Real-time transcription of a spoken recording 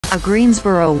A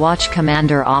Greensboro Watch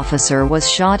Commander officer was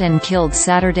shot and killed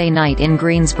Saturday night in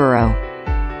Greensboro.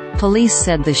 Police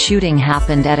said the shooting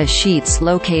happened at a Sheetz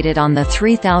located on the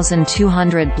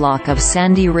 3200 block of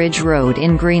Sandy Ridge Road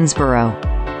in Greensboro.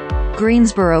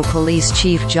 Greensboro Police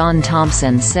Chief John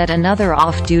Thompson said another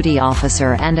off-duty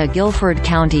officer and a Guilford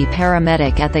County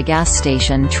paramedic at the gas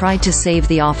station tried to save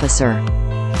the officer.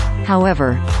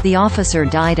 However, the officer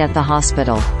died at the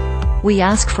hospital. "We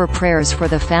ask for prayers for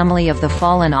the family of the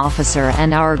fallen officer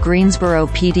and our Greensboro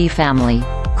PD family,"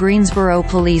 Greensboro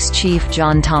Police Chief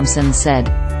John Thompson said.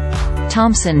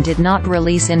 Thompson did not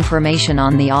release information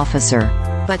on the officer,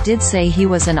 but did say he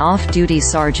was an off-duty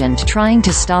sergeant trying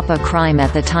to stop a crime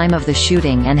at the time of the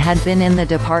shooting and had been in the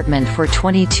department for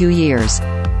 22 years.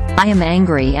 "I am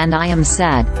angry and I am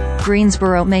sad,"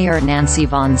 Greensboro Mayor Nancy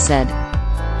Vaughn said.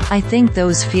 "I think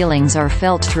those feelings are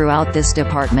felt throughout this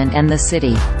department and the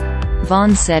city."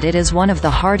 Vaughn said it is one of the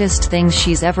hardest things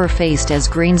she's ever faced as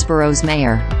Greensboro's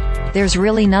mayor. "There's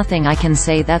really nothing I can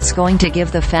say that's going to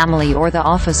give the family or the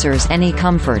officers any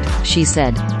comfort," she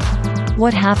said.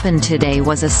 "What happened today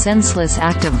was a senseless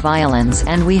act of violence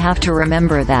and we have to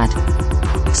remember that."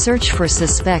 Search for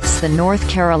suspects. The North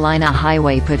Carolina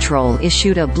Highway Patrol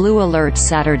issued a blue alert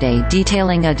Saturday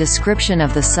detailing a description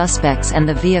of the suspects and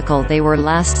the vehicle they were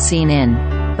last seen in,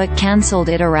 but cancelled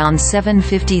it around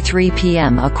 7:53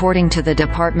 p.m. according to the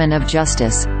Department of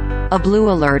Justice. A blue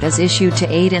alert is issued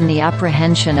to aid in the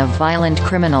apprehension of violent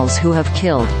criminals who have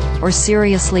killed, or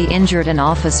seriously injured an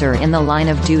officer in the line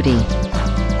of duty.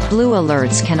 Blue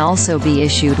alerts can also be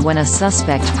issued when a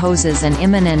suspect poses an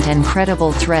imminent and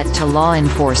credible threat to law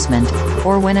enforcement,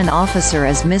 or when an officer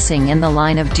is missing in the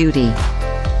line of duty.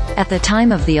 At the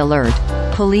time of the alert,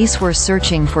 police were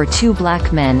searching for two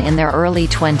black men in their early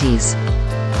 20s.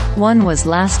 One was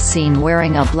last seen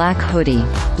wearing a black hoodie,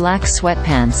 black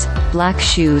sweatpants, black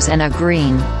shoes and a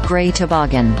gray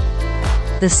toboggan.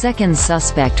 The second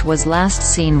suspect was last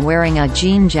seen wearing a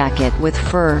jean jacket with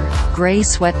fur, gray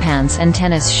sweatpants and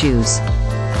tennis shoes.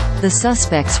 The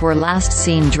suspects were last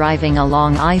seen driving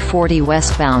along I-40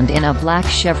 westbound in a black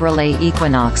Chevrolet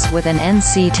Equinox with an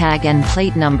NC tag and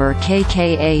plate number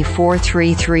KKA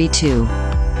 4332.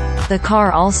 The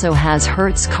car also has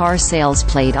Hertz car sales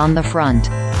plate on the front.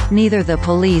 Neither the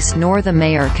police nor the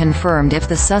mayor confirmed if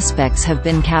the suspects have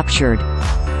been captured.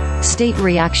 State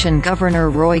reaction. Governor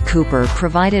Roy Cooper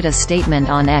provided a statement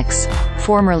on X,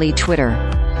 formerly Twitter.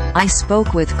 "I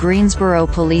spoke with Greensboro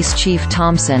Police Chief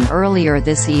Thompson earlier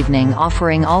this evening,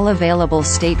 offering all available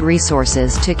state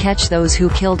resources to catch those who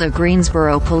killed a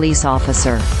Greensboro police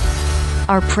officer.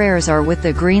 Our prayers are with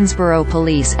the Greensboro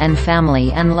police and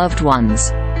family and loved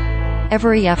ones.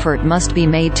 Every effort must be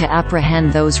made to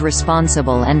apprehend those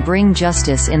responsible and bring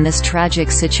justice in this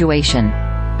tragic situation."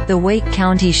 The Wake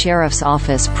County Sheriff's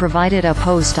Office provided a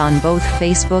post on both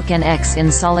Facebook and X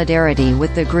in solidarity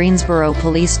with the Greensboro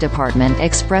Police Department,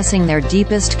 expressing their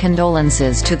deepest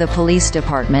condolences to the police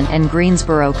department and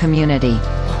Greensboro community.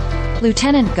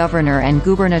 Lieutenant Governor and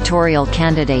gubernatorial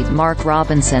candidate Mark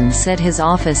Robinson said his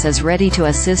office is ready to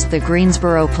assist the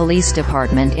Greensboro Police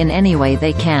Department in any way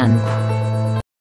they can.